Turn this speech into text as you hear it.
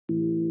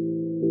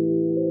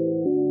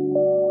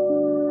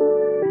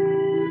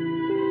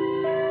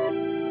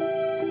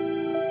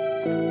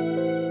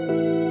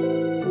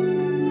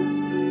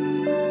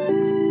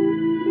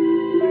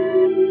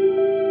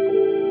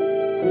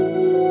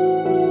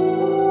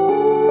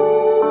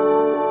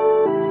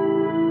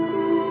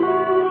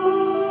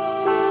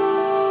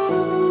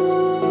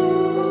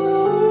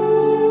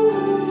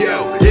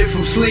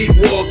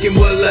sleepwalking,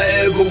 will I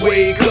ever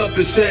wake up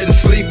instead of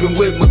sleeping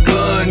with my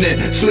gun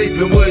and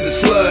sleeping with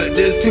a slut?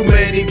 There's too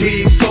many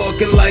beefs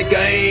talking like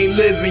I ain't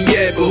living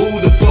yet, but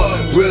who the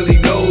fuck really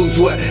knows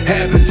what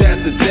happens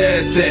after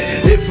death?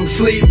 And if I'm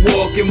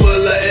sleepwalking,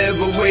 will I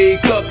ever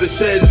wake up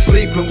instead of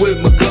sleeping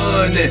with my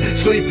gun and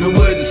sleeping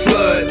with a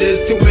slut?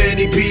 There's too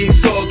many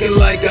beefs talking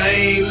like I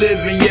ain't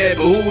living yet,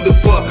 but who the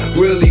fuck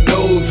really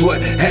knows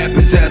what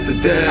happens after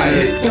death? I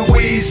hit the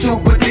weed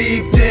super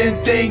deep,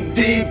 then think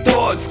deep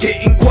thoughts,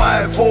 getting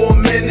quiet for a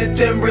minute,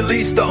 then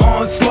release the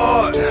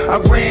onslaught. I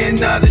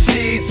ran out of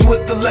sheets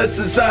with the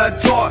lessons I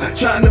taught,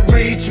 trying to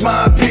reach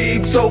my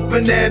peeps,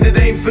 hoping that it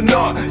ain't for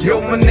naught.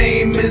 Yo, my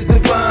name is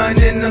Divine,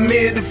 and I'm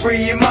here to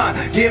free your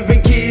mind,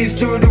 giving keys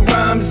to the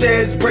rhymes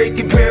that's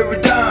breaking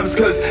paradigms.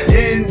 Cause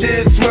in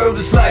this world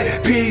it's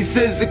like peace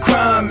is a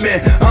crime,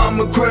 man. I'm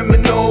a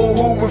criminal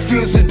who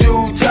refuse to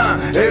do time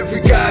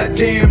every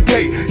goddamn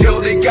day.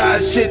 Yo, they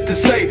got shit to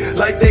say,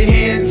 like they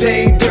hands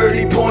ain't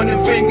dirty,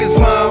 pointing fingers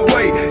my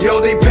way. Yo,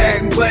 they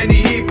packing plenty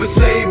heat, but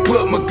say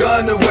put my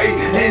gun away.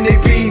 And they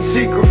be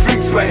secret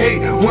freaks but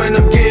hate when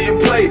I'm getting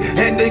played.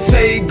 And they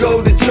say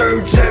go to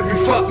church every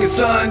fucking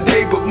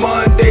Sunday, but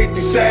Monday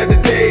through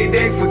Saturday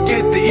they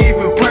forget to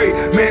even pray.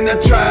 Man, I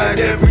tried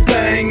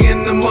everything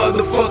in the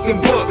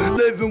motherfucking book,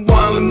 living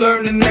while I'm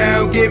learning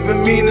now,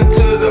 giving meaning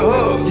to the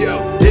hook. Yo,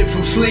 if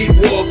I'm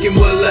sleepwalking,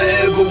 will I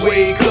ever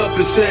wake up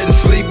instead of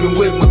sleeping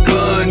with my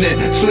gun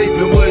and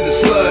sleeping with a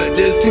slut?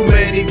 There's too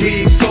many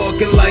beefs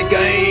talking like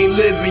I ain't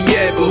living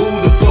yet, but who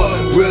the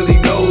fuck really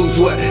knows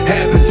what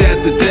happens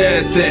after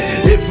death?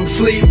 And if I'm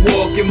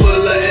sleepwalking,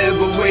 will I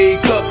ever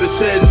wake up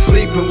instead of